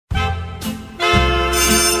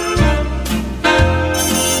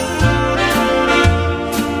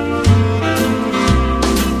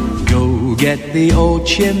get the old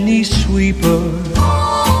chimney sweeper.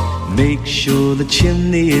 Make sure the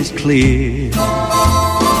chimney is clear.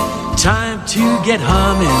 Time to get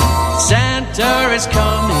humming, Santa is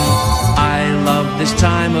coming. I love this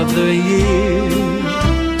time of the year.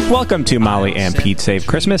 Welcome to Molly and Pete Save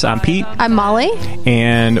Christmas. I'm Pete. I'm Molly.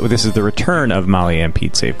 And this is the return of Molly and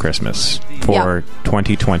Pete Save Christmas for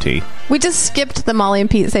 2020. We just skipped the Molly and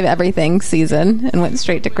Pete Save Everything season and went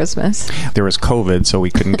straight to Christmas. There was COVID, so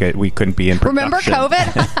we couldn't be in production. Remember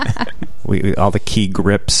COVID? All the key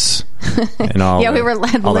grips and all. Yeah, we were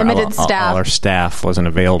limited staff. All our staff wasn't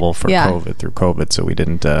available for COVID, so we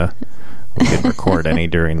didn't record any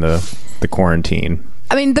during the quarantine.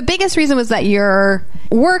 I mean, the biggest reason was that your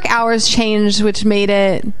work hours changed, which made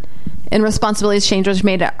it, and responsibilities changed, which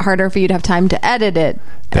made it harder for you to have time to edit it.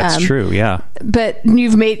 That's true, yeah. But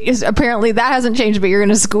apparently that hasn't changed, but you're going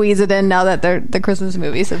to squeeze it in now that the Christmas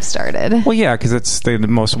movies have started. Well, yeah, because it's the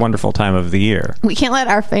most wonderful time of the year. We can't let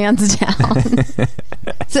our fans down.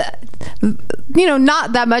 So,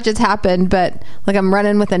 not that much has happened, but like I'm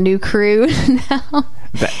running with a new crew now.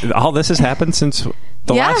 All this has happened since...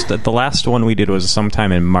 The last one we did was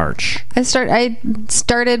sometime in March. I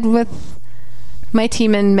started with my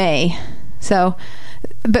team in May. So,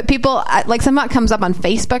 but people, like, somehow it comes up on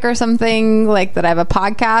Facebook or something, like that I have a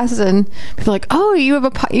podcast, and people are like, oh, you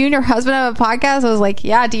and your husband have a podcast? I was like,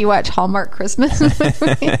 yeah, do you watch Hallmark Christmas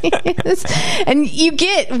movies? And you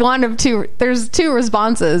get one of two, there's two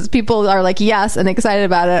responses. People are like, yes, and excited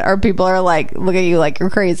about it, or people are like, look at you like you're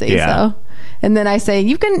crazy. Yeah. So, and then I say,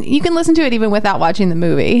 you can listen to it even without watching the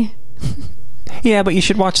movie. Yeah, but you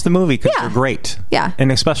should watch the movie because they're great. Yeah.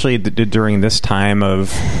 And especially during this time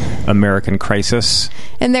of American crisis.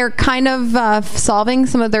 And they're kind of solving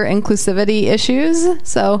some of their inclusivity issues.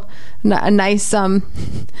 So a nice, I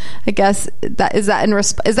guess, is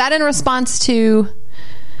that in response to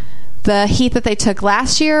the heat that they took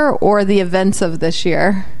last year or the events of this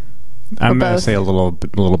year? I'm going to say a little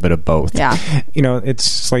bit of both. Yeah.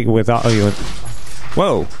 It's like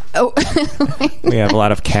whoa. Oh. We have a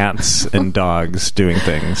lot of cats and dogs doing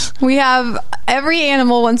things. We have every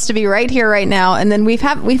animal wants to be right here right now, and then we've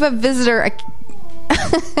a visitor.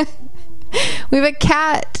 We have a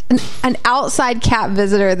cat, an outside cat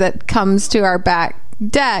visitor that comes to our back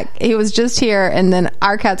deck. He was just here, and then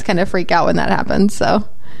our cats kind of freak out when that happens. So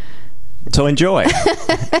enjoy.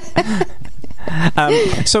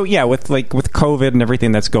 With COVID and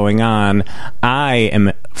everything that's going on, I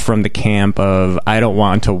am from the camp of I don't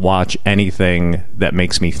want to watch anything that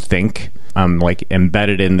makes me think. I'm like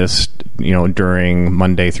embedded in this, during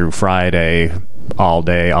Monday through Friday, all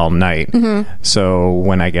day, all night. Mm-hmm. So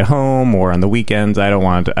when I get home or on the weekends, I don't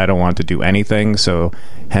want to do anything. So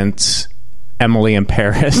hence Emily in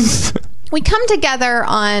Paris. We come together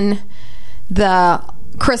on the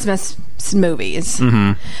Christmas movies,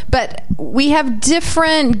 mm-hmm. but we have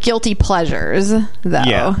different guilty pleasures,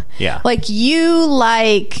 though. Yeah. Like, you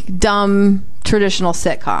like dumb traditional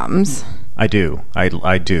sitcoms. I do.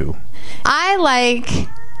 I do. I like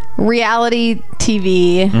reality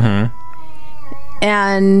TV, mm-hmm.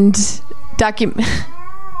 and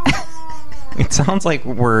It sounds like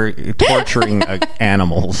we're torturing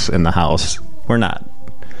animals in the house. We're not.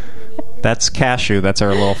 That's Cashew. That's our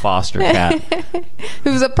little foster cat. It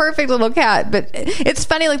was a perfect little cat, but it's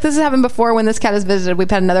funny, like, this has happened before. When this cat has visited,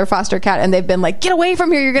 we've had another foster cat, and they've been like, get away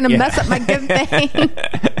from here, you're going to mess up my good thing.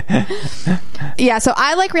 Yeah, so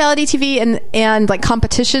I like reality TV and like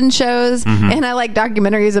competition shows, mm-hmm. and I like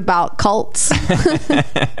documentaries about cults.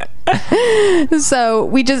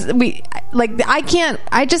 So I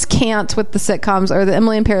just can't with the sitcoms, or the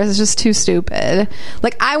Emily in Paris is just too stupid.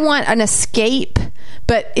 Like, I want an escape,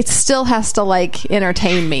 but it still has to like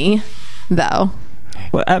entertain me, though.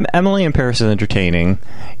 Well, Emily in Paris is entertaining,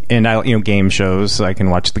 and game shows. I can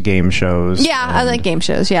watch the game shows. Yeah, I like game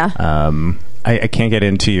shows. Yeah. I can't get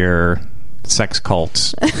into your sex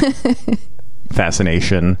cults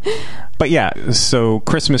fascination, but yeah. So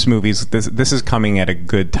Christmas movies. This is coming at a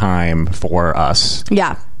good time for us.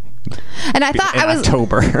 Yeah. And I thought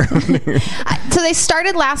October. So they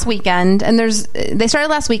started last weekend, and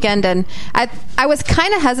and I was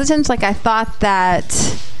kind of hesitant. Like, I thought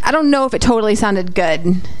that, I don't know if it totally sounded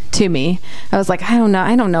good to me. I was like, I don't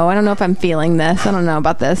know if I'm feeling this. I don't know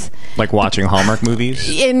about this. Like watching Hallmark movies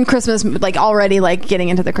in Christmas, like already like getting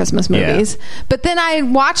into the Christmas movies. Yeah. But then I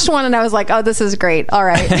watched one and I was like, oh, this is great. All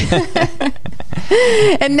right.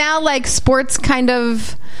 And now, like, sports, kind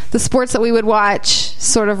of the sports that we would watch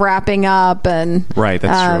sort of wrapping up, and right,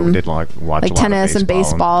 that's true. We did watch like tennis and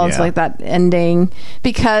baseball and like that ending,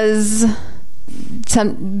 because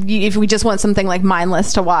if we just want something like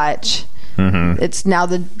mindless to watch, It's now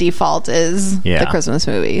the default is the Christmas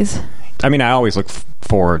movies. I mean, I always look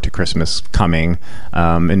forward to Christmas coming,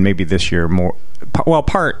 and maybe this year more. Well,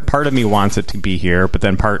 part of me wants it to be here, but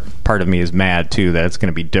then part of me is mad too that it's going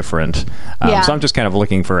to be different. So I'm just kind of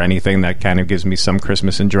looking for anything that kind of gives me some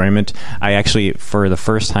Christmas enjoyment. I actually, for the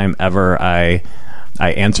first time ever, I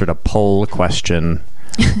answered a poll question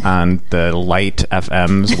on the Light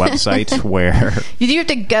FM's website where... Did you have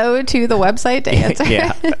to go to the website to answer?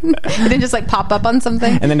 Yeah. It didn't just like pop up on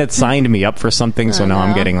something? And then it signed me up for something, so now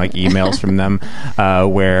I'm getting like emails from them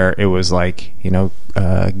where it was like,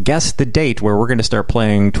 guess the date where we're going to start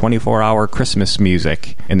playing 24-hour Christmas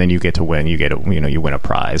music, and then you get to win. You win a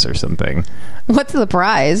prize or something. What's the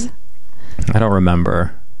prize? I don't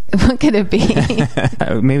remember. What could it be?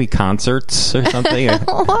 Maybe concerts or something.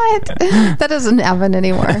 What? That doesn't happen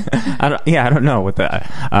anymore. I don't know what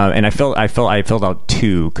that. And I filled out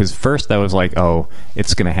 2 because first I was like, oh,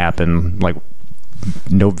 it's going to happen like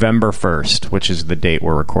November 1st, which is the date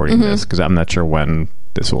we're recording this, because I'm not sure when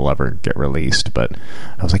this will ever get released. But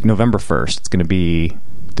I was like, November 1st. It's going to be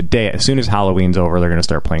the day as soon as Halloween's over. They're going to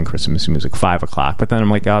start playing Christmas music 5:00. But then I'm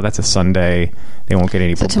like, oh, that's a Sunday. They won't get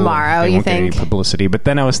any. So tomorrow, you think? Get any publicity. But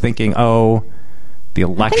then I was thinking, oh, the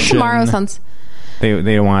election. I think tomorrow sounds. They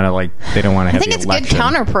don't want to They don't want to have. I think the it's election. good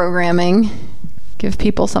counter programming. Give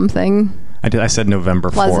people something. I said November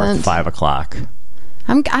 4th, 5:00.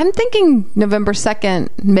 I'm thinking November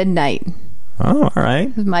 2nd, midnight. Oh, all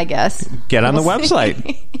right. Is my guess. Get on the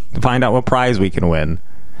website to find out what prize we can win.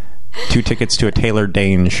 2 tickets to a Taylor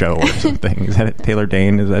Dane show or something. Is that it? Taylor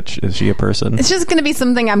Dane? Is she a person? It's just going to be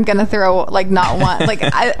something I'm going to throw, like, not one. Like,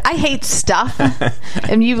 I hate stuff,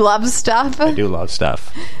 and you love stuff. I do love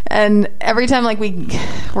stuff. And every time, like,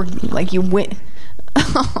 we're like, you win.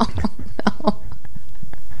 Oh, no.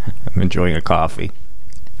 I'm enjoying a coffee.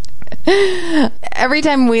 Every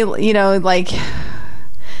time we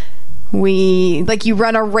you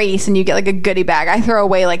run a race and you get like a goodie bag, I throw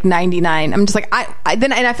away like 99. I'm just like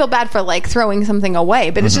I feel bad for like throwing something away,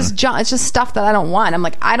 but it's just stuff that I don't want. I'm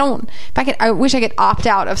like, I wish I could opt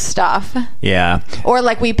out of stuff. Yeah. Or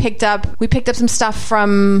like we picked up some stuff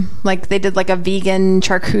from, like, they did like a vegan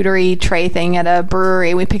charcuterie tray thing at a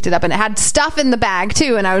brewery. We picked it up and it had stuff in the bag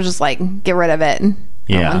too, and I was just like, get rid of it.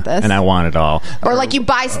 Yeah, and I want it all. Or like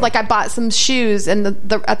I bought some shoes, and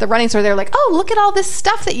at the running store, they were like, oh, look at all this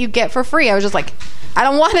stuff that you get for free. I was just like, I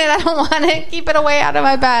don't want it. Keep it away out of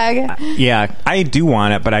my bag. Yeah, I do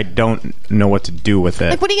want it, but I don't know what to do with it.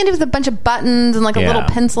 Like, what are you going to do with a bunch of buttons and like a little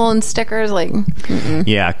pencil and stickers? Like,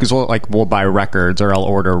 yeah, because we'll buy records, or I'll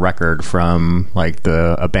order a record from like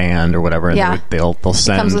a band or whatever, and they'll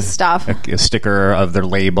send comes with stuff, a sticker of their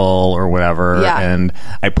label or whatever, and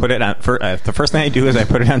I put it on. The first thing I do is I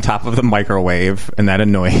put it on top of the microwave, and that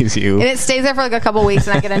annoys you. And it stays there for like a couple weeks,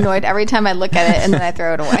 and I get annoyed every time I look at it, and then I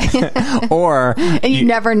throw it away. And you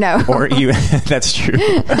never know. Or that's true.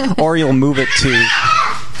 Or you'll move it to...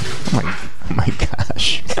 Oh my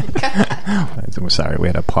gosh. I'm sorry, we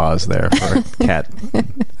had a pause there for a cat.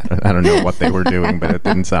 I don't know what they were doing, but it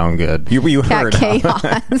didn't sound good. You heard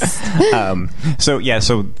chaos. So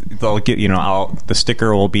they'll get, the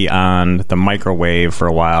sticker will be on the microwave for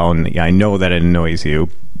a while, and I know that it annoys you.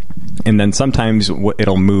 And then sometimes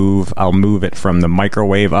I'll move it from the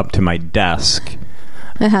microwave up to my desk.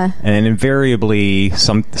 And invariably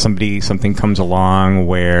something comes along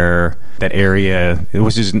where that area,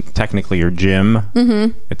 which is technically your gym,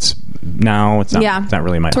 it's not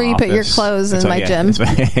really my office. It's where you put your clothes in my gym. It's where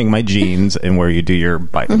I hang my jeans, and where you do your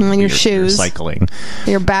bike, your shoes, your cycling,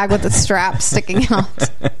 your bag with the strap sticking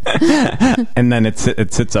out. And then it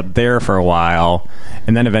sits up there for a while,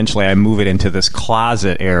 and then eventually I move it into this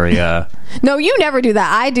closet area. No, you never do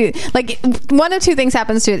that. I do. Like, one of two things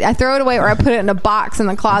happens to it. I throw it away, or I put it in a box in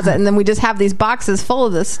the closet, and then we just have these boxes full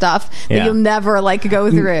of this stuff that you'll never like go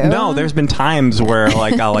through. No, there's been times where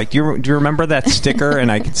like I'll like, do you remember that sticker? And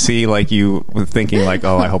I could see like you thinking like,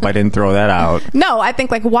 oh, I hope I didn't throw that out. No, I think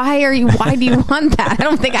like, why do you want that? I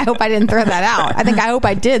don't think I hope I didn't throw that out. I think I hope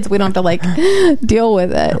I did, so we don't have to like deal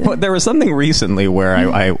with it. Well, there was something recently where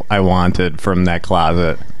I wanted from that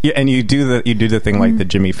closet. Yeah, and you do the thing like the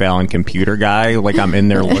Jimmy Fallon computer guy. Like, I'm in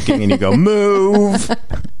there looking, and you go, move.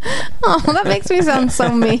 Oh, that makes me sound so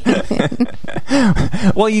mean.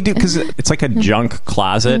 Well, you do, because it's like a junk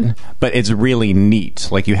closet, but it's really neat.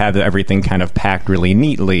 Like, you have everything kind of packed really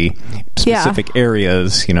neatly. Specific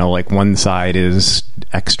areas, like one side is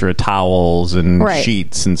extra towels and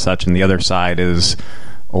sheets and such, and the other side is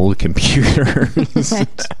old computers.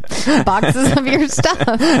 Boxes of your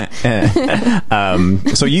stuff.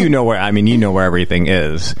 So you know where everything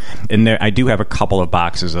is. And there, I do have a couple of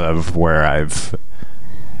boxes of where I've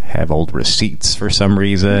have old receipts for some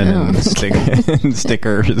reason, and and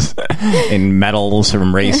stickers and medals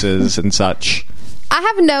from races and such. I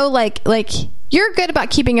have no like you're good about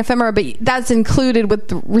keeping ephemera, but that's included with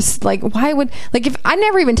the why would if I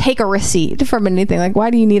never even take a receipt from anything, why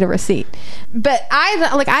do you need a receipt? But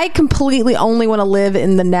I completely only want to live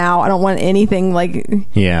in the now. I don't want anything I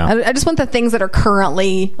just want the things that are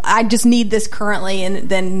currently, I just need this currently, and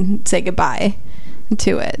then say goodbye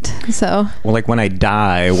to it. So when I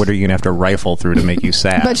die, what are you gonna have to rifle through to make you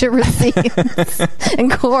sad? A bunch of receipts and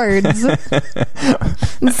cords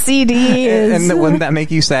and CDs. And wouldn't that make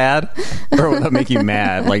you sad, or would that make you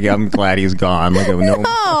mad? I'm glad he's gone. No.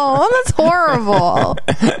 Oh, that's horrible.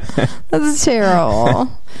 That's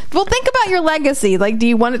terrible. Well, think about your legacy. Do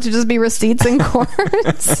you want it to just be receipts and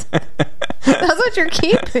cords? That's what you're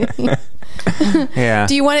keeping. Yeah.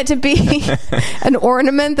 Do you want it to be an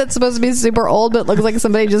ornament that's supposed to be super old but looks like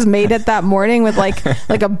somebody just made it that morning with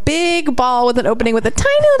a big ball with an opening with a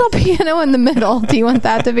tiny little piano in the middle? Do you want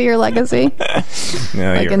that to be your legacy?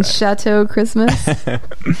 No, you're in right. Chateau Christmas. Okay,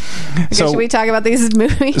 so should we talk about these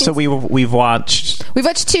movies? So we've watched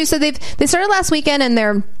 2. So they started last weekend,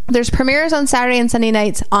 and there's premieres on Saturday and Sunday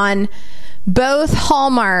nights on both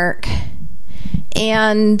Hallmark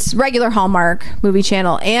and regular Hallmark movie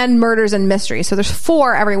channel and Murders and Mysteries. So there's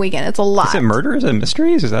 4 every weekend. It's a lot. Is it Murders and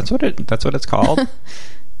Mysteries? That's what it's called?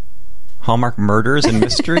 Hallmark Murders and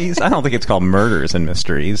Mysteries? I don't think it's called Murders and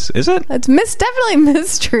Mysteries. Is it? It's definitely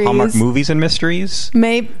Mysteries. Hallmark Movies and Mysteries?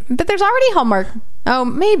 Maybe, but there's already Hallmark. Oh,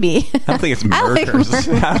 maybe. I don't think it's murders.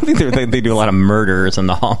 I don't think they do a lot of murders on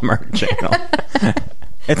the Hallmark channel.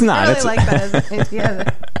 It's not. I really like that as an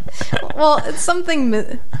idea. Well, it's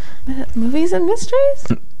something Movies and Mysteries?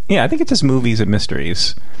 Yeah, I think it's just Movies and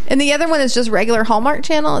Mysteries. And the other one is just regular Hallmark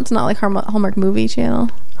channel? It's not like Hallmark Movie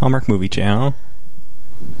channel? Hallmark Movie channel.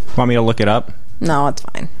 Want me to look it up? No, it's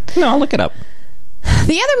fine. No, I'll look it up.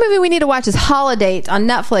 The other movie we need to watch is Holiday on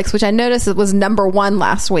Netflix, which I noticed it was #1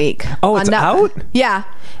 last week. Oh, it's out? Yeah.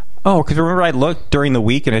 Oh, because remember I looked during the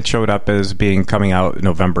week and it showed up as coming out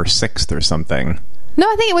November 6th or something. No,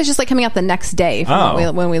 I think it was just coming out the next day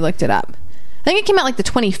when we looked it up. I think it came out the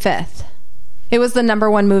 25th. It was the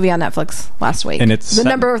 #1 movie on Netflix last week. And it's the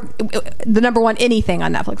 #1 anything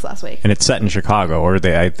on Netflix last week. And it's set in Chicago, or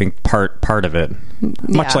I think part of it.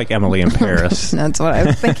 Much like Emily in Paris. That's what I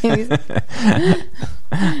was thinking.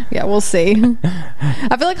 Yeah, we'll see.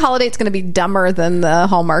 I feel like Holiday's going to be dumber than the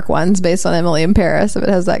Hallmark ones based on Emily in Paris, if it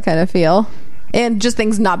has that kind of feel. And just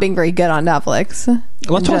things not being very good on Netflix.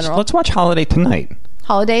 Let's watch Holiday tonight.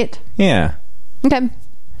 Holiday? Yeah. Okay.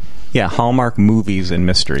 Yeah, Hallmark Movies and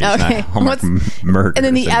Mysteries, okay. not Hallmark Murders. And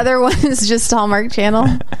then the other one is just Hallmark Channel?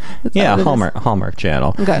 Yeah, Hallmark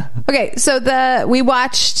Channel. Okay, so we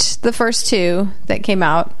watched the first 2 that came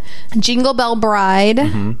out. Jingle Bell Bride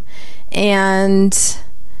and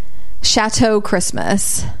Chateau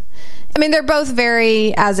Christmas. I mean, they're both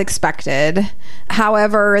very as expected.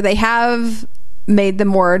 However, they have made them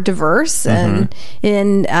more diverse. And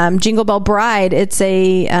in Jingle Bell Bride, it's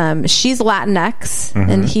she's Latinx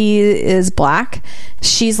and he is Black.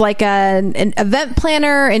 She's an event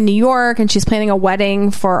planner in New York, and she's planning a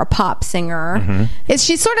wedding for a pop singer.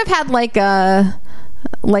 She sort of had like a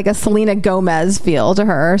Selena Gomez feel to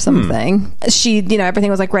her or something. She, everything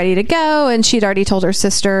was ready to go, and she'd already told her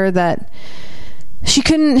sister that she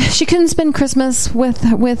couldn't spend Christmas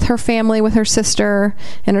with her family, with her sister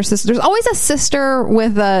and her sister. There's always a sister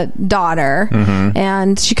with a daughter,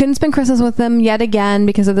 and she couldn't spend Christmas with them yet again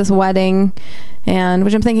because of this wedding. And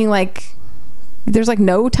which I'm thinking there's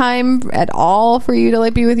no time at all for you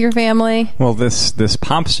to be with your family. Well, this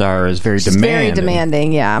pop star is very She's demanding. Very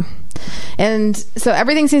demanding, yeah. And so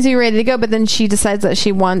everything seems to be ready to go, but then she decides that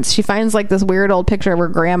she finds this weird old picture of her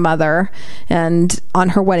grandmother and on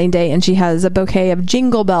her wedding day, and she has a bouquet of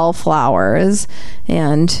Jingle Bell flowers,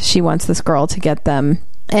 and she wants this girl to get them.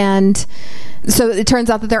 And so it turns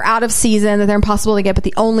out that they're out of season, that they're impossible to get, but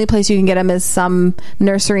the only place you can get them is some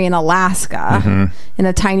nursery in Alaska, in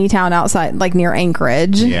a tiny town outside, near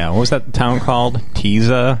Anchorage. Yeah, what was that town called?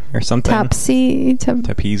 Teza or something?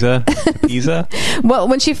 Tepeza? Well,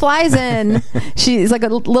 when she flies in, she's a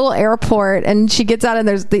little airport, and she gets out, and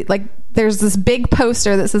there's there's this big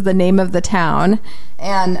poster that says the name of the town,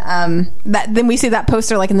 and then we see that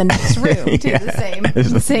poster in the next room too.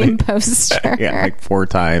 The same poster. Yeah, 4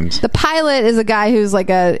 times. The pilot is a guy who's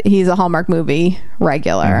he's a Hallmark movie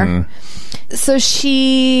regular. So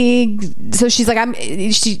she's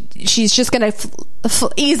she's just gonna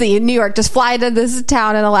easy in New York, just fly to this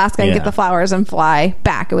town in Alaska and get the flowers and fly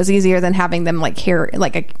back. It was easier than having them here,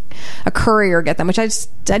 a courier get them, which I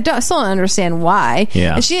still don't understand why.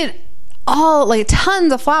 Yeah. And she did all like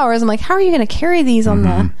tons of flowers. I'm like, how are you going to carry these on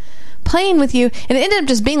the plane with you? And it ended up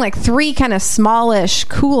just being like 3 kind of smallish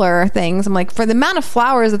cooler things. I'm like, for the amount of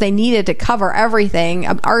flowers that they needed to cover everything,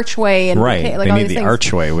 an archway and right, like they all need these the things.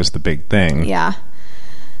 archway was the big thing. Yeah.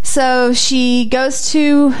 So she goes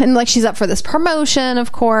to, and like she's up for this promotion,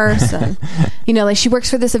 of course, and you know, like she works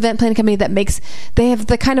for this event planning company that they have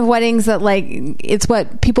the kind of weddings that like it's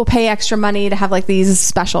what people pay extra money to have like these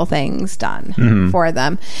special things done for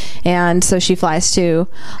them. And so she flies to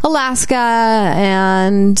Alaska,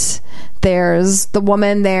 and there's the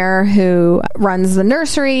woman there who runs the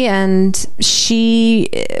nursery, and she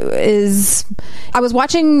is, I was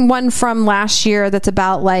watching one from last year that's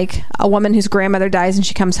about like a woman whose grandmother dies and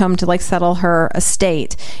she comes home to like settle her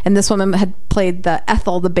estate, and this woman had played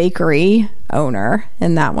Ethel, the bakery owner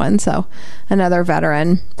in that one, so another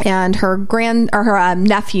veteran. And her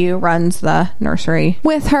nephew runs the nursery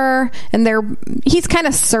with her, and he's kind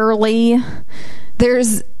of surly.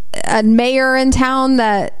 There's a mayor in town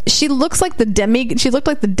that she looked like the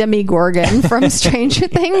Demigorgon from Stranger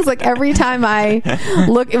Things. Like every time I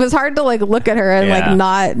look, it was hard to like look at her and like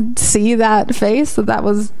not see that face. So that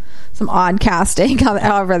was some odd casting,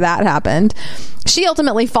 however that happened. She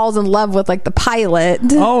ultimately falls in love with like the pilot.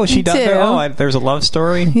 Oh, she does. Too. There's a love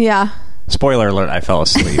story. Yeah. Spoiler alert, I fell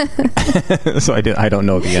asleep. So I don't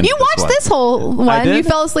know the end. You watched this whole one. You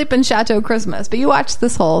fell asleep in Chateau Christmas, but you watched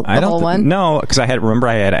this whole one. No, because I had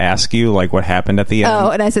to ask you like what happened at the end.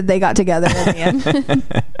 Oh, and I said they got together at the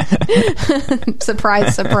end.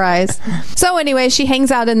 Surprise. So anyway, she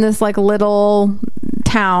hangs out in this like little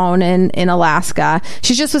town in Alaska.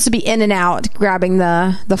 She's just supposed to be in and out grabbing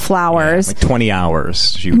the flowers. Like 20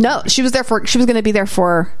 hours. She was going to be there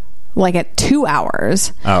for like at 2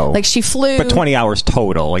 hours. Oh, like she flew, but 20 hours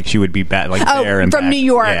total. Like she would be back, like there and from back. New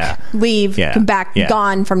York, leave, yeah. come back, yeah.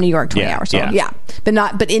 gone from New York 20 hours total. Yeah,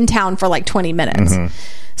 but in town for like 20 minutes.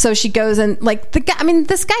 So she goes and like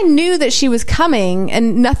this guy knew that she was coming,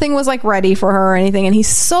 and nothing was like ready for her or anything. And he's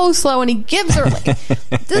so slow, and he gives her like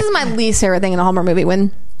this is my least favorite thing in a Hallmark movie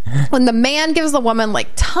when the man gives the woman like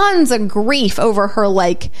tons of grief over her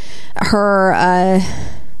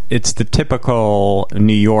it's the typical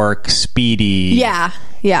New York speedy. Yeah.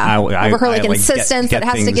 Over her like insistence that it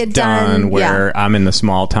has to get done. Where I'm in the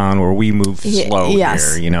small town where we move slow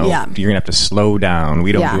here. You know, you're gonna have to slow down.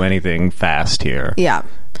 We don't do anything fast here. Yeah.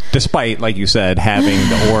 Despite, like you said, having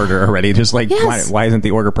the order already, just like why isn't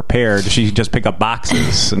the order prepared? She just pick up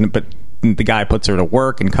boxes, but the guy puts her to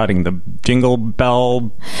work and cutting the Jingle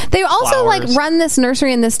Bell. They also flowers. like run this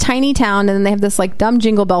nursery in this tiny town, and then they have this like dumb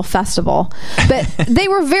Jingle Bell festival. But they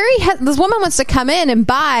were this woman wants to come in and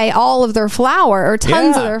buy all of their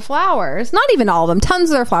tons of their flowers. Not even all of them,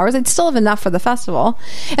 tons of their flowers. They'd still have enough for the festival.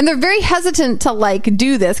 And they're very hesitant to like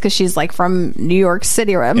do this because she's like from New York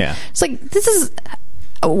City. It's like, this is...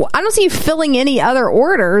 I don't see you filling any other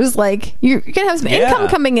orders. Like you're gonna have some income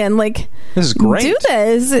coming in. Like this is great. Do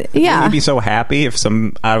this, yeah. You'd be so happy if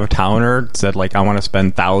some out of towner said like, I want to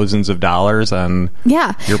spend thousands of dollars on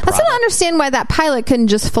your product. I still don't understand why that pilot couldn't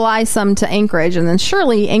just fly some to Anchorage, and then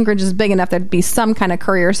surely Anchorage is big enough there'd be some kind of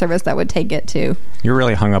courier service that would take it to. You're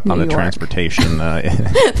really hung up on the transportation.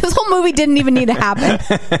 This whole movie didn't even need to happen.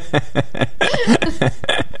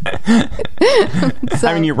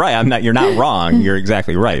 I mean, you're right. You're not wrong. You're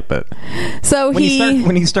exactly right. But so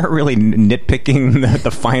when you start really nitpicking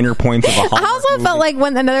the finer points of a Hallmark I also movie. felt like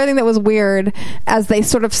another thing that was weird as they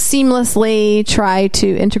sort of seamlessly try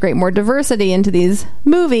to integrate more diversity into these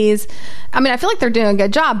movies. I mean, I feel like they're doing a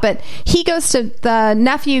good job, but the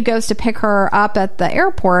nephew goes to pick her up at the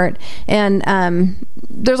airport, and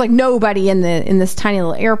there's like nobody in this tiny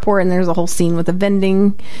little airport, and there's a whole scene with a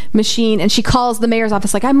vending machine, and she calls the mayor's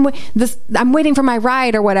office like, I'm waiting for my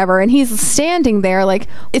ride or whatever, and he's standing there like,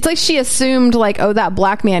 it's like she assumed like, oh, that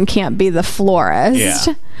black man can't be the florist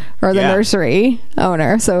or the nursery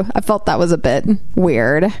owner. So I felt that was a bit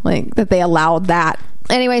weird, like that they allowed that.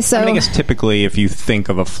 Anyway, so I guess typically if you think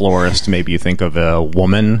of a florist, maybe you think of a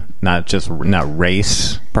woman, not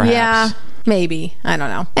race, perhaps. Yeah, maybe. I don't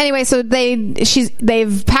know. Anyway, so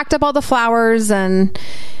they've packed up all the flowers, and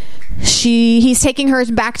he's taking her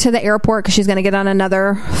back to the airport because she's going to get on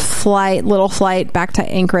another little flight back to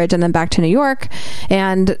Anchorage and then back to New York.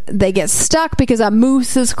 And they get stuck because a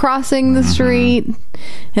moose is crossing the street,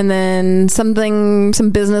 and then some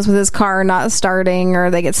business with his car not starting, or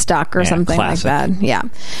they get stuck or something classic. like that. Yeah.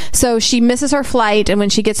 So she misses her flight, and when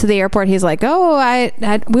she gets to the airport, he's like, "Oh,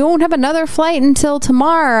 we won't have another flight until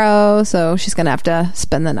tomorrow." So she's going to have to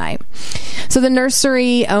spend the night. So the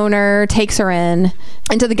nursery owner takes her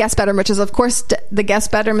into the guest bedroom, which is of course the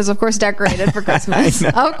guest bedroom is of course decorated for Christmas.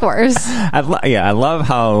 Of course. I love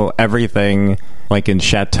how everything, like in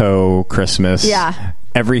Chateau Christmas,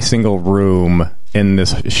 every single room in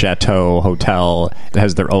this Chateau hotel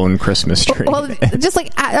has their own Christmas tree. Well, just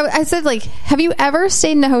like I said, like, have you ever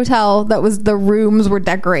stayed in a hotel that was the rooms were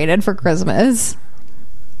decorated for Christmas?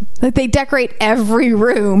 Like they decorate every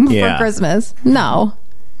room for Christmas. No.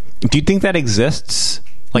 Do you think that exists?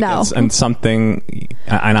 Like no. It's on something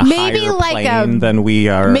on a maybe higher like plane than we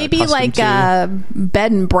are. Maybe like to? A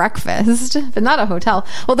bed and breakfast, but not a hotel.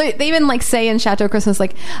 Well, they even like say in Chateau Christmas,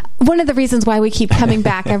 like one of the reasons why we keep coming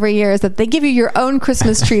back every year is that they give you your own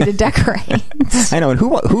Christmas tree to decorate. I know, and who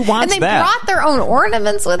wants that? And they brought their own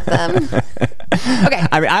ornaments with them. Okay.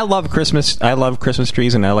 I mean, I love Christmas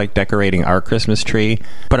trees, and I like decorating our Christmas tree.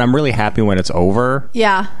 But I'm really happy when it's over.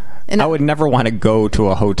 Yeah. And I would never want to go to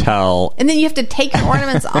a hotel, and then you have to take your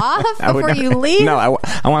ornaments off before you leave. No,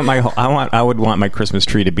 I would want my Christmas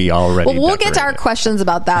tree to be already. Well, we'll get to our questions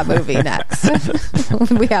about that movie next.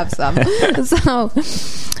 We have some.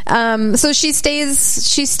 So she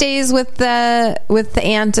stays with the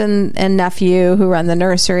aunt and nephew who run the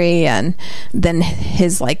nursery, and then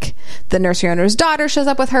the nursery owner's daughter shows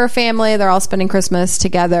up with her family. They're all spending Christmas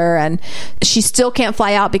together, and she still can't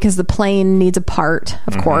fly out because the plane needs a part,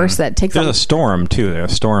 of course. That takes There's a storm too. A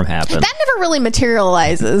storm happened. That never really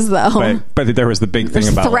materializes, though. But there was the big thing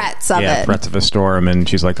about threats of it. Threats of a storm, and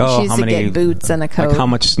she's like, "Oh, how many get boots and a coat? Like, how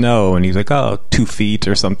much snow?" And he's like, "Oh, 2 feet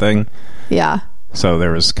or something." Yeah. So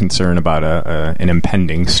there was concern about an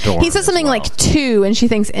impending storm. He says something like 2, and she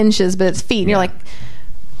thinks inches, but it's feet. And you're like,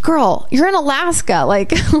 girl, you're in Alaska.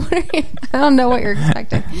 Like, I don't know what you're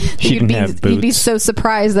expecting. You'd be so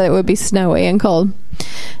surprised that it would be snowy and cold.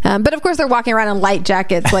 But of course, they're walking around in light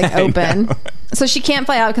jackets, like open. So she can't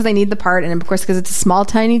fly out because they need the part, and of course, because it's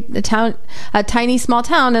a tiny small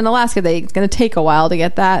town in Alaska, it's going to take a while to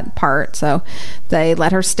get that part. So they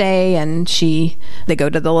let her stay, and they go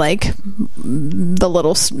to the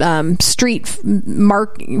little street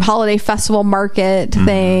holiday festival market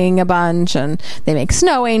thing a bunch, and they make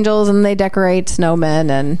snow angels and they decorate snowmen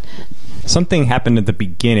and. Something happened at the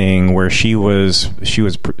beginning where she was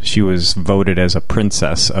voted as a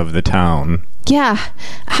princess of the town. Yeah,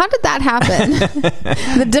 how did that happen?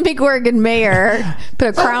 The Demogorgon mayor put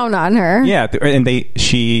a crown on her. Yeah, and they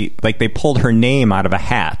pulled her name out of a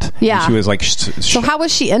hat. Yeah, and she was like. So how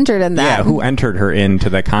was she entered in that? Yeah, who entered her into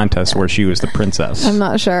the contest where she was the princess? I'm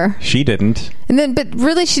not sure. She didn't. And then, but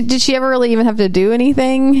really, did she ever really even have to do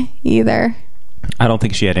anything either? I don't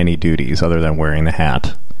think she had any duties other than wearing the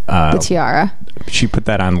hat. The tiara. She put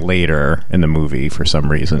that on later in the movie for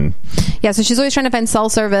some reason. Yeah, so she's always trying to find cell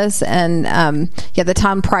service, and the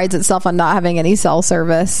town prides itself on not having any cell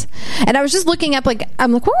service. And I was just looking up, what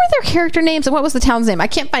were their character names and what was the town's name? I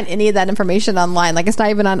can't find any of that information online. Like, it's not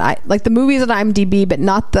even on the movie's on IMDb, but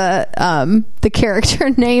not the character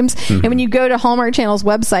names. Mm-hmm. And when you go to Hallmark Channel's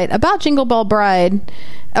website about Jingle Bell Bride,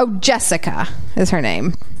 Jessica is her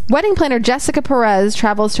name. Wedding planner Jessica Perez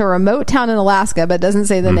travels to a remote town in Alaska, but doesn't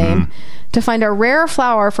say the name, to find a rare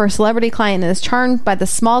flower for a celebrity client, and is charmed by the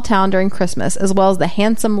small town during Christmas, as well as the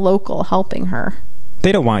handsome local helping her.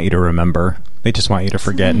 They don't want you to remember. They just want you to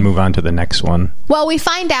forget and move on to the next one. Well, we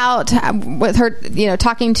find out with her,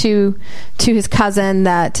 talking to his cousin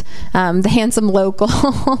that the handsome local,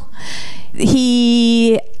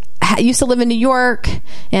 he used to live in New York,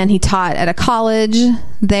 and he taught at a college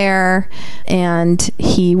there, and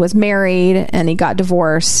he was married, and he got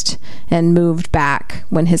divorced and moved back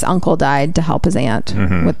when his uncle died to help his aunt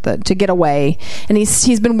to get away. And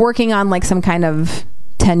he's been working on some kind of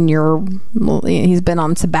tenure. He's been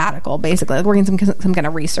on sabbatical, basically, working some kind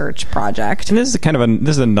of research project. And this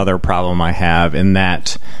is another problem I have, in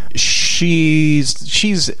that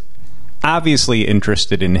she's obviously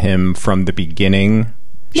interested in him from the beginning.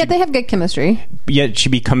 Yeah, they have good chemistry. Yet she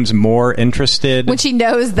becomes more interested when she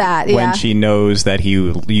knows that. Yeah. When she knows that he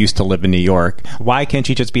used to live in New York. Why can't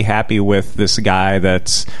she just be happy with this guy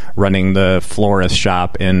that's running the florist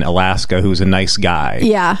shop in Alaska, who's a nice guy?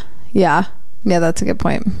 Yeah, that's a good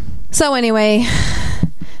point. So anyway,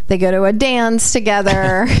 they go to a dance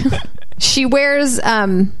together. She wears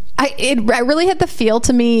it really had the feel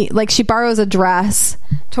to me like she borrows a dress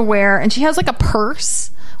to wear, and she has a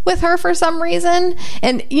purse with her for some reason.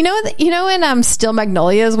 And you know in Still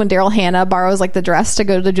Magnolias, when Daryl Hannah borrows the dress to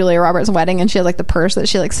go to Julia Roberts' wedding, and she has the purse that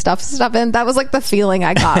she stuffs stuff in. That was the feeling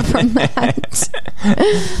I got from that.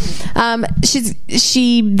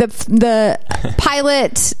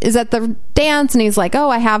 Pilot is at the dance and he's like, oh,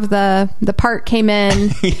 I have the part came in.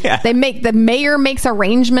 The mayor makes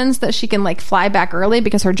arrangements that she can like fly back early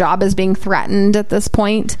because her job is being threatened at this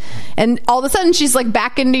point. And all of a sudden she's like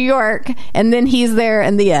back in New York, and then he's there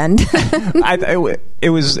in the end. It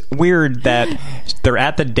was weird that they're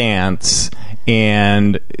at the dance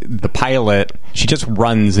and the pilot, she just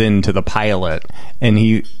runs into the pilot and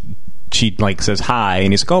she like says hi,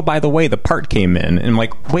 and he's like, oh, by the way, the part came in. And I'm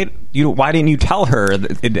like, wait, why didn't you tell her?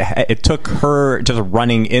 It took her just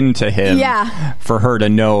running into him for her to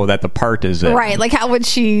know that the part is in. Right. Like, how would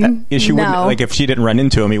she know? Like, if she didn't run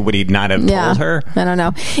into him, would he not have told her? I don't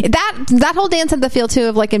know. That whole dance had the feel, too,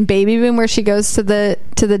 of like in Baby Boom, where she goes to the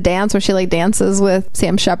dance where she like dances with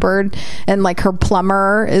Sam Shepard, and like her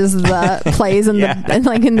plumber is plays in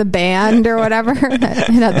the band or whatever.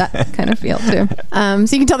 That kind of feel, too.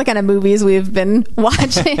 So you can tell the kind of movies we've been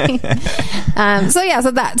watching.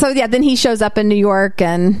 Then he shows up in New York,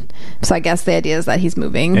 and so I guess the idea is that he's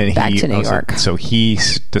moving back to New York. So he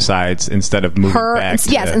decides instead of moving back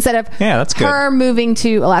to... Yes, instead of that's good. Her moving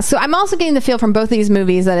to Alaska. So I'm also getting the feel from both of these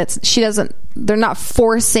movies that they're not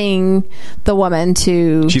forcing the woman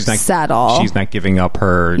to settle. She's not giving up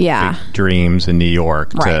her big dreams in New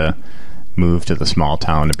York to move to the small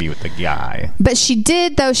town to be with the guy. But she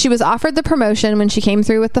did, though. She was offered the promotion when she came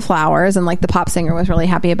through with the flowers, and like the pop singer was really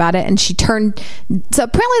happy about it, and she turned... So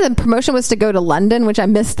apparently the promotion was to go to London, which I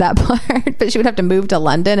missed that part, but she would have to move to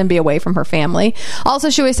London and be away from her family. Also,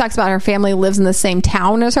 she always talks about her family lives in the same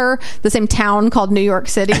town as her, the same town called New York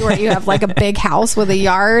City, where you have like a big house with a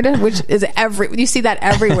yard, which is you see that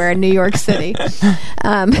everywhere in New York City.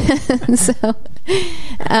 And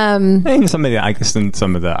some of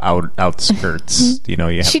the outskirts, you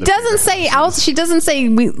have she doesn't say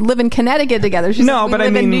we live in Connecticut together. She says we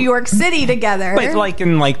live in New York City together. But like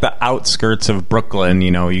in like the outskirts of Brooklyn,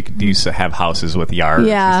 you used to have houses with yards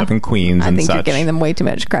and stuff in Queens. I think you're giving them way too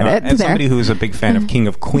much credit. As somebody who's a big fan of King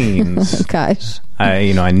of Queens, gosh,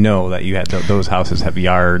 I know that you had those houses have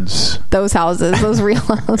yards. Those real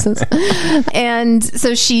houses. And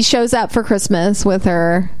so she shows up for Christmas with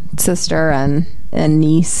her sister and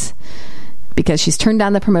niece, because she's turned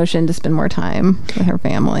down the promotion to spend more time with her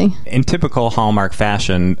family. In typical Hallmark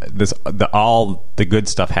fashion, all the good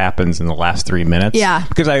stuff happens in the last 3 minutes. Yeah.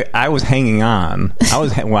 Because I was hanging on.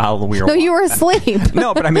 While we were... No, you were asleep.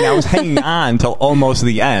 No, but I was hanging on till almost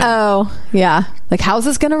the end. Oh, yeah. Like, how's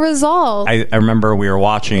this going to resolve? I remember we were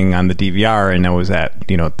watching on the DVR, and I was at,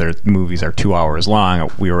 their movies are 2 hours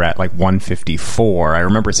long. We were at like 154. I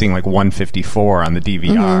remember seeing like 154 on the DVR.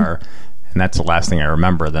 Mm-hmm. And that's the last thing I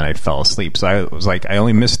remember. Then I fell asleep. So I was like, I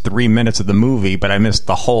only missed 3 minutes of the movie, but I missed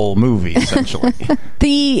the whole movie, essentially.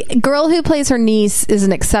 The girl who plays her niece is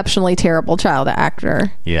an exceptionally terrible child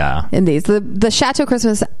actor. Yeah. In these. The Chateau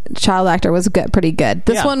Christmas child actor was pretty good.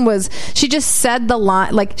 This one was, she just said the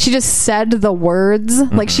line, like, she just said the words.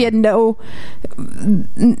 Mm-hmm. Like, she had no,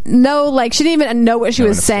 like, she didn't even know what she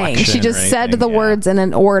was saying. She just said the words in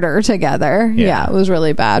an order together. Yeah, it was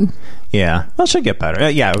really bad. Yeah. Well, she'll get better.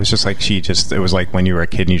 It was just like it was like when you were a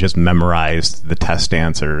kid and you just memorized the test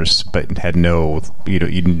answers, but had no, you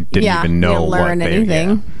didn't even know what learn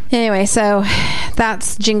anything. Anyway, so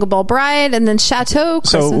that's Jingle Bell Bride, and then Chateau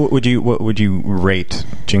Christmas. So what would you rate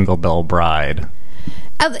Jingle Bell Bride?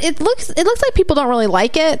 It looks like people don't really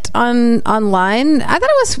like it online. I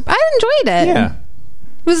enjoyed it. Yeah.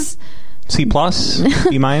 It was C+, B-? No,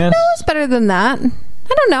 it was better than that.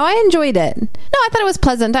 I don't know. I enjoyed it. No, I thought it was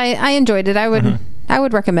pleasant. I enjoyed it. I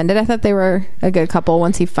would recommend it. I thought they were a good couple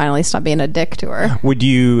once he finally stopped being a dick to her. Would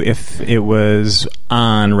you, if it was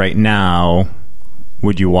on right now,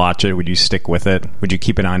 would you watch it? Would you stick with it? Would you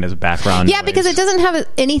keep it on as background noise? Because it doesn't have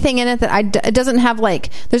anything in it that it doesn't have, like,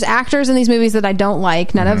 there's actors in these movies that I don't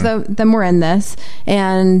like. None of them were in this.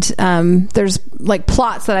 And there's, like,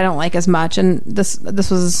 plots that I don't like as much. And this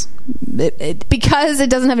was, because it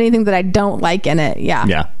doesn't have anything that I don't like in it.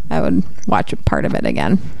 Yeah. I would watch a part of it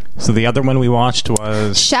again. So the other one we watched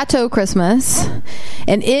was Chateau Christmas,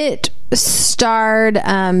 and it starred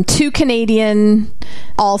 2 Canadian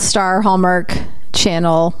all-star Hallmark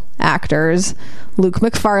Channel actors, Luke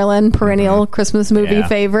McFarlane, perennial Christmas movie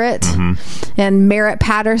favorite, and Merritt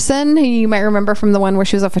Patterson, who you might remember from the one where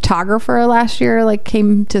she was a photographer last year, like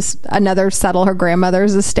came to settle her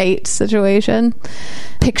grandmother's estate situation.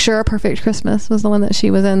 Picture a Perfect Christmas was the one that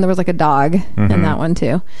she was in. There was like a dog in that one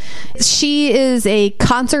too. She is a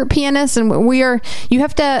concert pianist, and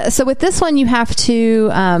so with this one you have to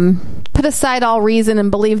put aside all reason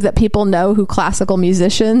and believe that people know who classical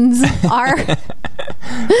musicians are.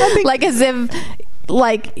 Like as if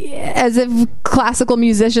like as if classical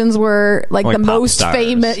musicians were like the most stars,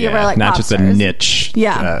 famous. yeah. You were like not pop just stars. a niche.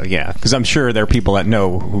 Yeah. Because I'm sure there are people that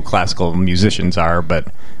know who classical musicians are, but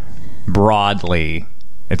broadly,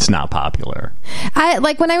 it's not popular. I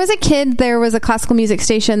like when I was a kid, there was a classical music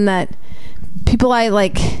station that people I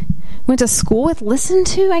like went to school with listened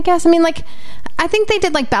to, I guess. I mean, like, I think they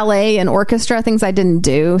did like ballet and orchestra, things I didn't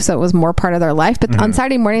do, so it was more part of their life. But on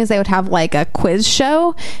Saturday mornings, they would have like a quiz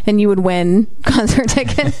show, and you would win concert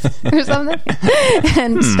tickets or something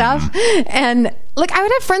and stuff. And like, I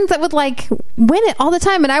would have friends that would like win it all the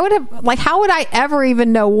time, and I would have like, how would I ever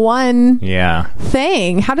even know one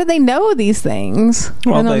thing? How did they know these things?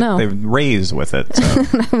 Well, I don't know. They raised with it. So.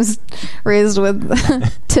 I was raised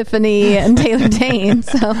with Tiffany and Taylor Dane,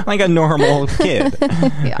 so like a normal kid.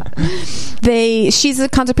 She's a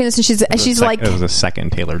concert pianist, and she's like, it was a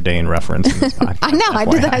second Taylor Dane reference in this podcast. I know, I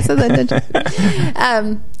did that. I said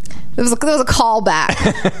that. There was a callback.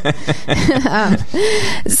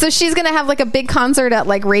 So she's gonna have like a big concert at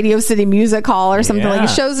like Radio City Music Hall or something. Like it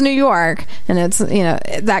shows New York, and it's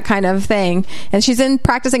that kind of thing. And she's in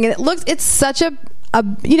practicing, and it's such a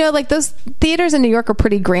like those theaters in New York are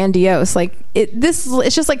pretty grandiose. Like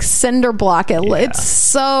it's just like cinder block. It's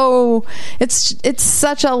such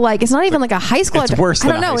a like, it's not even like a high school. It's worse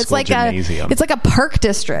than I don't know. a high school gymnasium. It's like a Park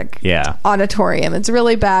District auditorium. It's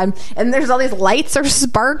really bad. And there's all these lights are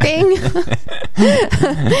sparking.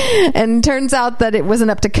 And turns out that it wasn't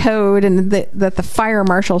up to code, and that the fire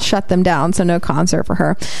marshal shut them down. So no concert for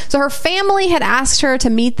her. So her family had asked her to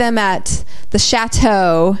meet them at the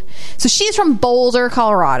Chateau. So she's from Boulder,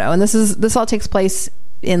 Colorado, and this all takes place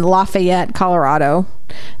in Lafayette, Colorado,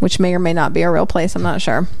 which may or may not be a real place. I'm not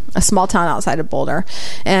sure. A small town outside of Boulder.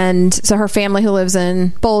 And so her family, who lives in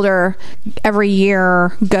Boulder, every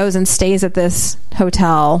year goes and stays at this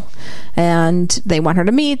hotel, and they want her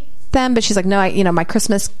to meet them, but she's like, no, my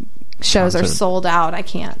Christmas shows are sold out. I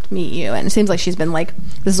can't meet you. And it seems like she's been like,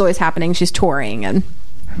 this is always happening. She's touring, and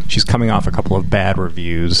she's coming off a couple of bad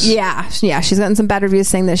reviews. Yeah, she's gotten some bad reviews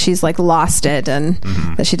saying that she's like lost it, and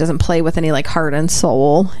that she doesn't play with any like heart and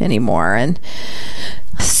soul anymore. And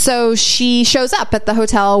so she shows up at the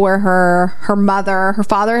hotel where her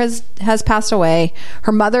father has passed away.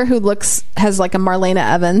 Her mother, who has like a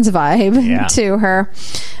Marlena Evans vibe to her,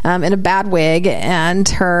 in a bad wig, and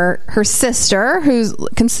her sister, who's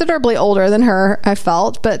considerably older than her, I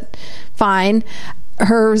felt, but fine.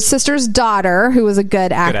 Her sister's daughter, who was a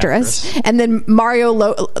good actress. And then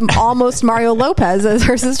almost Mario Lopez as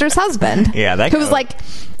her sister's husband. Yeah, that who was like,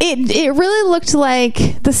 it really looked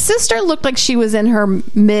like the sister looked like she was in her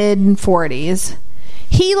mid 40s.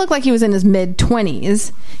 He looked like he was in his mid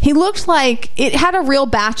 20s. He looked like it had a real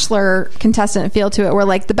Bachelor contestant feel to it, where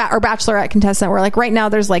like or Bachelorette contestant, where like right now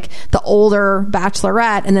there's like the older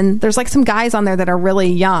Bachelorette, and then there's like some guys on there that are really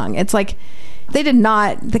young. It's like,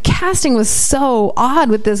 the casting was so odd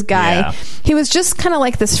with this guy. Yeah. He was just kind of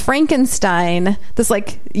like this Frankenstein, this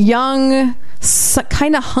like young,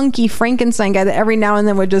 kind of hunky Frankenstein guy that every now and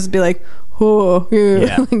then would just be like, oh,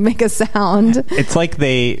 yeah. Like make a sound. It's like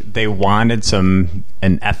they wanted an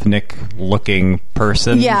ethnic looking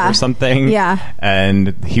person or something. Yeah.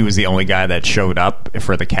 And he was the only guy that showed up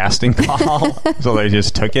for the casting call. So they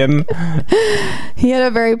just took him. He had a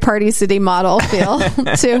very Party City model feel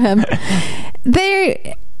to him.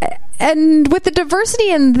 And with the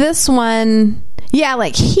diversity in this one,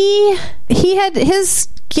 like he had, his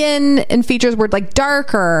skin and features were like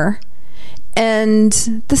darker, and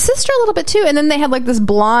the sister a little bit too, and then they had like this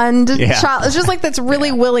blonde child. It's just like that's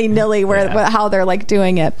really willy-nilly how they're like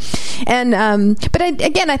doing it. And but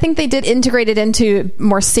I think they did integrate it into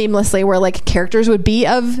more seamlessly, where like characters would be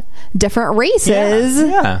of different races,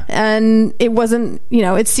 and it wasn't,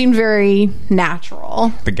 it seemed very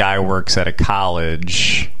natural. The guy works at a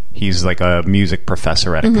college. He's like a music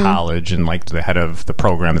professor at a college, and like the head of the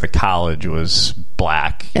program at the college was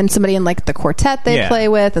black, and somebody in like the quartet they play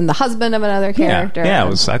with, and the husband of another character. It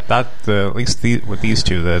was. I thought at least with these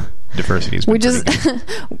two, the diversity is.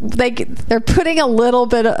 They're putting a little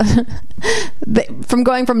bit of from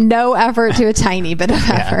going from no effort to a tiny bit of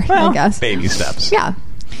effort. I guess baby steps. Yeah.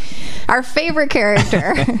 Our favorite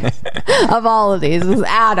character of all of these is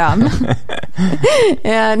Adam.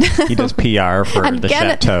 And he does PR for the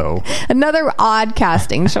Chateau. Another odd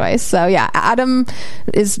casting choice. So Adam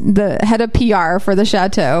is the head of PR for the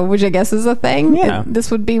Chateau, which I guess is a thing. Yeah.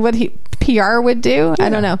 This would be what PR would do. Yeah. I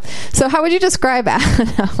don't know. So how would you describe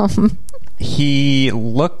Adam? He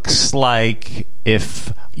looks like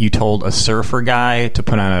if you told a surfer guy to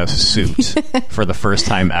put on a suit for the first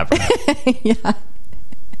time ever. Yeah.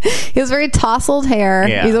 He has very tousled hair.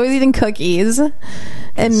 Yeah. He's always eating cookies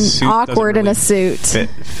and Suit awkward doesn't in a suit.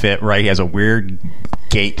 Fit right. He has a weird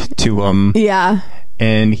gait to him. Yeah.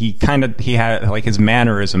 And he had like his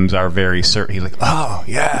mannerisms are very certain. He's like, oh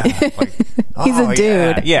yeah, like, He's a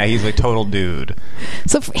dude. Yeah, he's a total dude.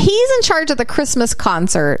 So he's in charge of the Christmas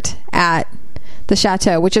concert at the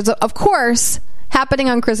chateau, which is, of course, happening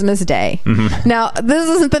on Christmas Day. Mm-hmm. Now, this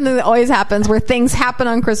is something that always happens where things happen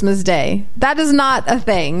on Christmas Day. That is not a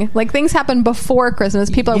thing. Like, things happen before Christmas.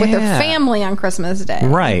 People are with their family on Christmas Day.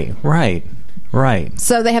 Right.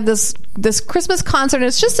 So they have this Christmas concert.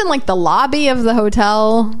 It's just in like the lobby of the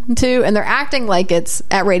hotel too, and they're acting like it's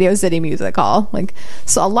at Radio City Music Hall. Like,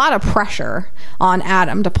 so a lot of pressure on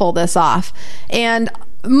Adam to pull this off. And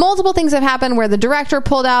multiple things have happened where the director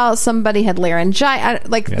pulled out. Somebody had laryngitis.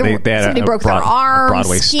 Like, somebody broke their arm. A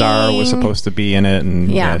Broadway star was supposed to be in it,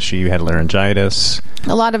 and she had laryngitis.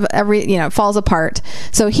 A lot of falls apart.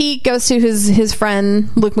 So he goes to his friend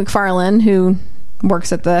Luke McFarlane, who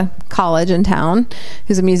works at the college in town,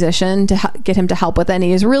 who's a musician, to get him to help with it. And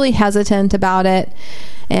he is really hesitant about it.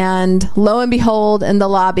 And lo and behold, in the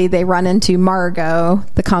lobby, they run into Margot,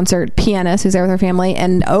 the concert pianist who's there with her family.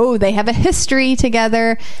 And they have a history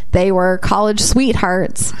together. They were college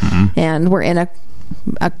sweethearts, and were in a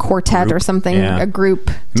quartet or something, a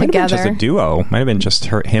group Might together. have been just a duo. Might have been just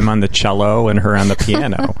him on the cello and her on the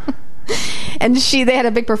piano. And they had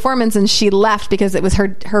a big performance, and she left because it was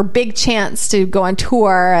her big chance to go on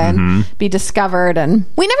tour and be discovered. And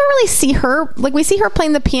we never really see her. Like, we see her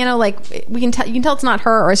playing the piano. Like, you can tell it's not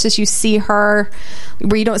her, or it's just you see her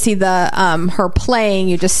where you don't see the her playing.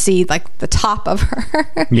 You just see like the top of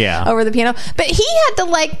her over the piano. But he had to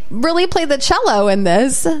like really play the cello in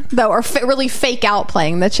this though, or really fake out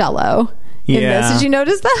playing the cello. Yeah. Did you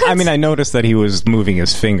notice that? I mean, I noticed that he was moving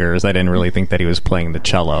his fingers. I didn't really think that he was playing the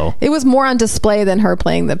cello. It was more on display than her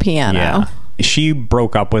playing the piano. Yeah. She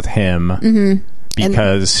broke up with him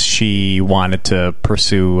because she wanted to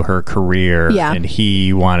pursue her career, and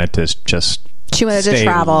he wanted to just She wanted to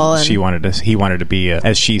travel. He wanted to be,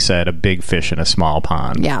 as she said, a big fish in a small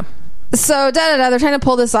pond. Yeah. So they're trying to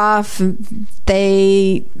pull this off.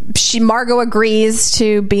 Margot agrees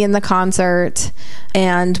to be in the concert,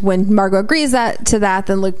 and when Margot agrees to that,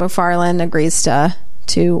 then Luke McFarlane agrees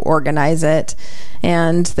to organize it,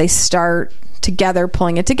 and they start together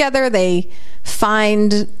pulling it together. They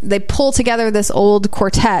pull together this old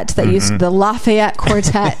quartet that used the Lafayette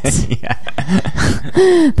Quartet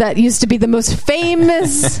that used to be the most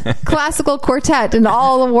famous classical quartet in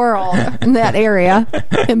all the world, in that area,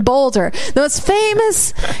 in Boulder, the most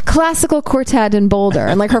famous classical quartet in Boulder.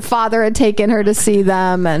 And like, her father had taken her to see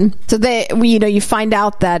them, and so you find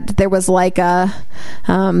out that there was like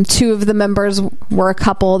two of the members were a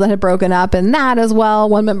couple that had broken up, and that as well,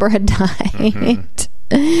 one member had died.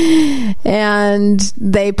 And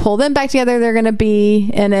they pull them back together. They're going to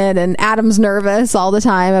be in it, and Adam's nervous all the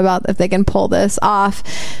time about if they can pull this off.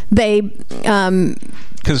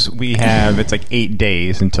 Because it's like 8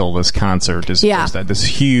 days until this concert is supposed to, this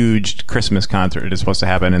huge Christmas concert is supposed to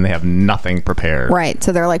happen, and they have nothing prepared. Right,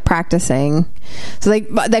 so they're like practicing. So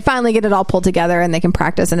they finally get it all pulled together, and they can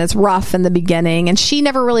practice, and it's rough in the beginning, and she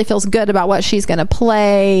never really feels good about what she's going to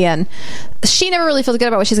play, /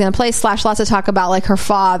 lots of talk about like her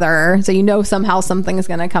father, so somehow something is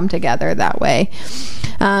going to come together that way.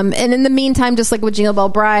 And in the meantime, just like with Jingle Bell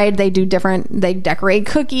Bride, they decorate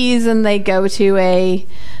cookies, and they go to a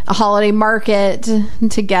holiday market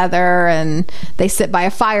together, and they sit by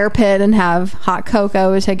a fire pit and have hot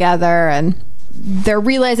cocoa together, and they're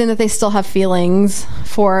realizing that they still have feelings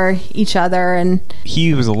for each other. And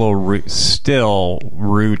he was a little still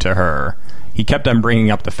rude to her. He kept on bringing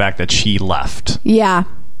up the fact that she left. Yeah.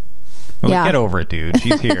 Get over it, dude.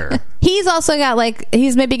 She's here. He's also got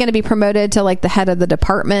he's maybe going to be promoted to like the head of the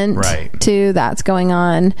department, right? Too. That's going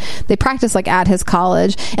on. They practice like at his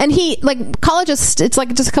college, and college it's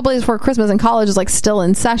like just a couple days before Christmas, and college is like still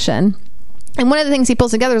in session. And one of the things he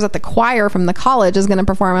pulls together is that the choir from the college is going to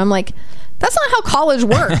perform. I'm like, that's not how college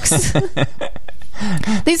works.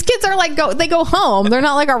 These kids are like they go home. They're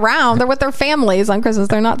not like around. They're with their families on Christmas.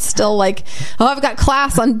 They're not still like, I've got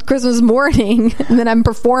class on Christmas morning and then I'm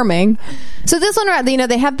performing. So this one, they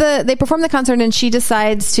perform the concert, and she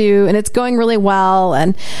decides to, and it's going really well.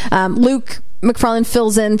 And Luke McFarlane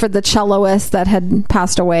fills in for the celloist that had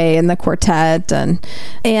passed away in the quartet,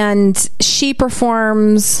 and she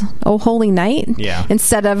performs "Oh Holy Night"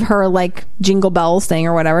 instead of her like Jingle Bells thing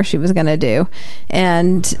or whatever she was gonna do.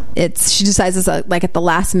 And she decides it's like at the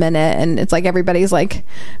last minute, and it's like everybody's like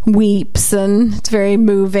weeps, and it's very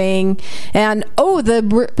moving. And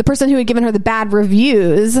the person who had given her the bad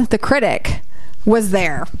reviews, the critic, was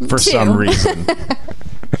there for too. some reason.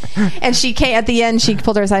 And she came at the end, she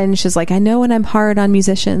pulled her aside and she's like, I know when I'm hard on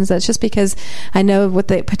musicians, that's just because I know what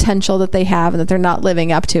the potential that they have and that they're not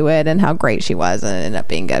living up to it, and how great she was, and it ended up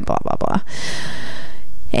being good, blah, blah, blah.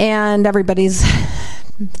 And everybody's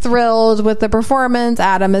thrilled with the performance.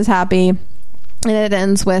 Adam is happy. And it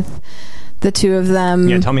ends with the two of them.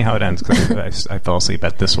 Yeah, tell me how it ends, because I fell asleep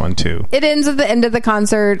at this one too. It ends at the end of the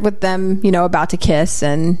concert with them, about to kiss,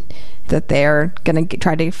 and that they're going to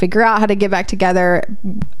try to figure out how to get back together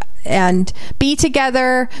and be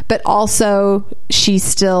together, but also she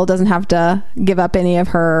still doesn't have to give up any of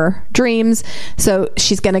her dreams. So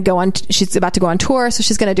she's about to go on tour, so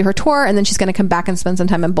she's going to do her tour, and then she's going to come back and spend some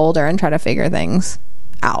time in Boulder and try to figure things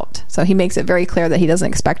out. So he makes it very clear that he doesn't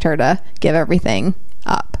expect her to give everything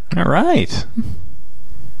up. All right.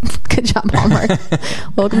 Good job, Hallmark.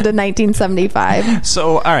 Welcome to 1975.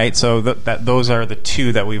 So, all right. So those are the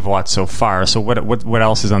two that we've watched so far. So what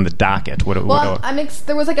else is on the docket?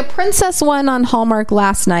 There was like a princess one on Hallmark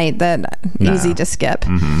last night that easy to skip.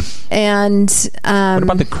 Mm-hmm. And what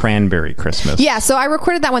about the Cranberry Christmas? Yeah. So I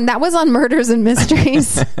recorded that one. That was on Murders and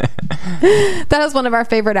Mysteries. That was one of our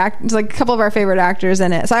favorite actors, like a couple of our favorite actors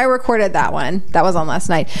in it. So I recorded that one. That was on last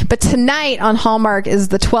night. But tonight on Hallmark is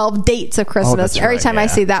the 12 Dates of Christmas. Every time I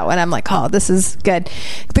see that one, I'm like, oh, this is good.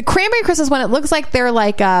 The Cranberry Christmas one, it looks like they're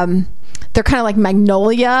like they're kind of like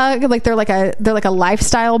Magnolia, like they're like a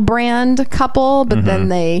lifestyle brand couple, but then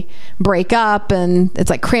they break up, and it's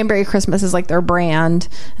like Cranberry Christmas is like their brand,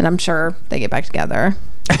 and I'm sure they get back together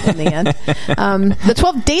in the end. The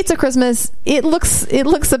 12 Dates of Christmas, it looks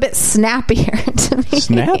a bit snappier to me.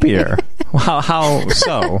 Snappier? How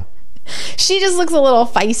so? She just looks a little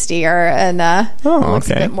feistier and looks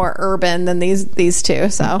a bit more urban than these two.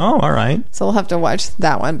 So all right. So we'll have to watch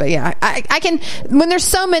that one. But yeah, I can. When there's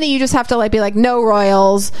so many, you just have to be like, no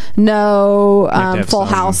royals, no Full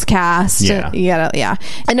House cast. Yeah, you gotta, yeah.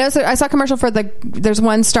 I know. So I saw a commercial for there's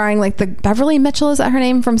one starring like the Beverly Mitchell. Is that her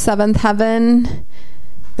name from Seventh Heaven?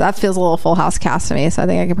 That feels a little Full House cast to me. So I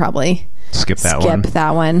think I could probably skip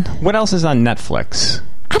that one. What else is on Netflix?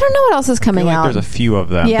 I don't know what else is coming out. There's a few of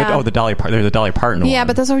them. Yeah. But, there's a Dolly Parton one. Yeah,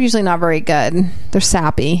 but those are usually not very good. They're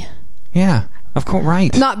sappy. Yeah, of course,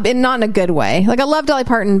 right. Not in a good way. Like, I love Dolly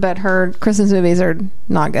Parton, but her Christmas movies are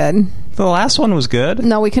not good. The last one was good.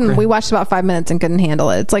 No, we watched about 5 minutes and couldn't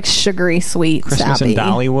handle it. It's like sugary, sweet, Christmas sappy. in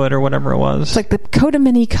Dollywood or whatever it was. It's like the Coat of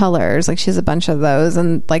Many Colors. Like, she has a bunch of those,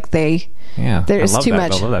 and like there's too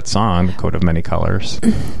much. I love that song, The Coat of Many Colors.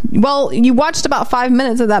 Well, you watched about 5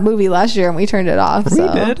 minutes of that movie last year, and we turned it off. We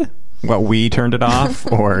did. Well, we turned it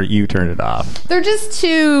off, or you turned it off? They're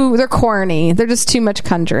corny. They're just too much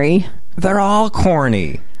country. They're all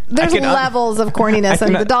corny. There's levels of corniness,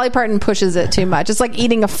 and the Dolly Parton pushes it too much. It's like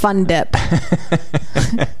eating a Fun Dip.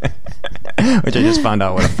 Which I just found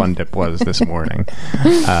out what a Fun Dip was this morning.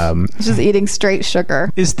 It's just eating straight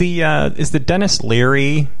sugar. Is the Dennis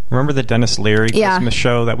Leary? Remember the Dennis Leary Christmas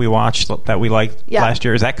show that we watched that we liked last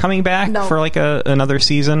year? Is that coming back for like another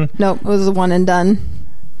season? Nope, it was a one and done.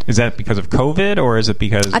 Is that because of COVID, or is it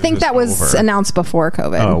because I think that was announced before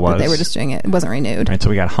COVID? Oh, it was? But they were just doing it. It wasn't renewed. Right, so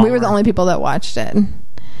we got Hallmark. We were the only people that watched it.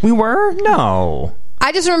 We were? No.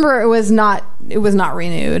 I just remember it was not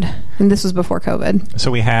renewed, and this was before COVID. So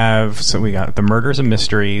we got the Murders and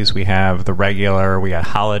Mysteries, we have the regular, we got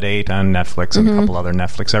Holiday on Netflix, and a couple other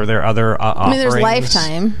Netflix. Are there other offerings? I mean, there's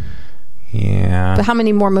Lifetime. Yeah. But how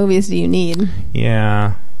many more movies do you need?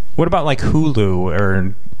 Yeah. What about like Hulu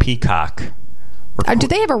or Peacock? Do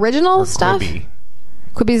they have original stuff?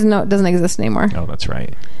 Quibi's doesn't exist anymore. Oh, that's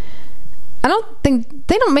right. I don't think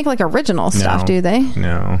they don't make like original stuff, do they?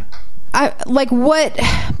 No. What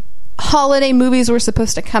holiday movies were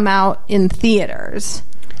supposed to come out in theaters?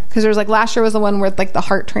 Because there's like last year was the one with like the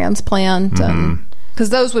heart transplant,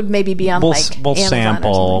 because those would maybe be on we'll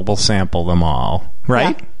sample them all,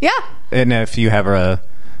 right? Yeah. And if you have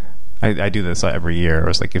I do this every year. I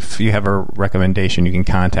was like, if you have a recommendation, you can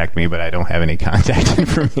contact me, but I don't have any contact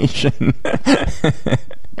information.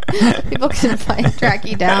 People can track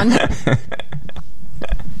you down.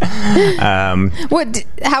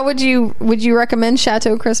 How would you recommend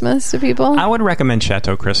Chateau Christmas to people? I would recommend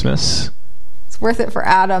Chateau Christmas. It's worth it for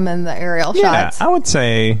Adam and the aerial shots. Yeah, I would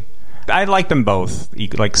say I like them both,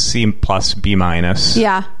 like C+, B-.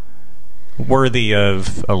 Yeah. Worthy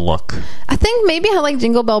of a look. I think maybe I like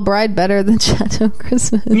Jingle Bell Bride better than Chateau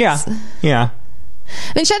Christmas. Yeah.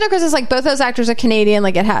 I mean, Chateau Christmas, like both those actors are Canadian.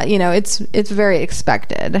 Like it had, it's very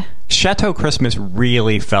expected. Chateau Christmas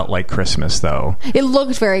really felt like Christmas, though. It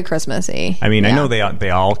looked very Christmassy. I mean, I know they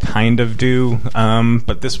all kind of do,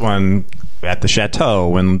 but this one at the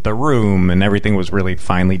chateau and the room and everything was really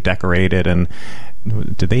finely decorated. And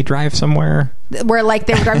did they drive somewhere? Where like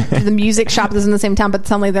they were driving to the music shop that's in the same town, but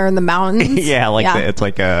suddenly they're in the mountains. It's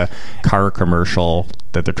like a car commercial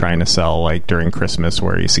that they're trying to sell like during Christmas,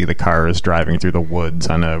 where you see the cars driving through the woods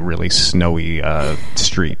on a really snowy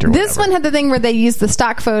street. Or this one had the thing where they used the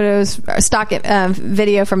stock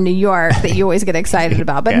video from New York that you always get excited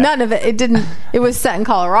about, but none of it. It didn't. It was set in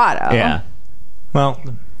Colorado. Yeah. Well,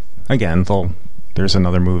 again, there's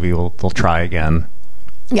another movie. They'll try again.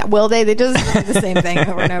 Yeah, will they? They just do the same thing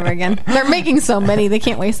over and over again. They're making so many, they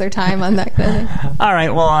can't waste their time on that kind of thing. All right,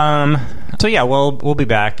 well, so yeah, we'll be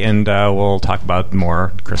back, and we'll talk about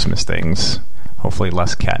more Christmas things. Hopefully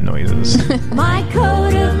less cat noises. My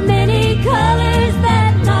coat of many colors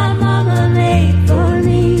that my mama made for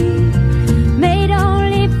me, made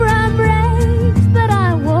only from rags, but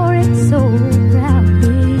I wore it so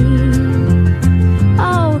proudly.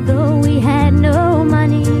 Although we had no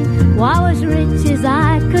money, I was rich as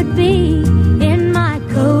I could be in my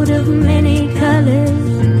coat of many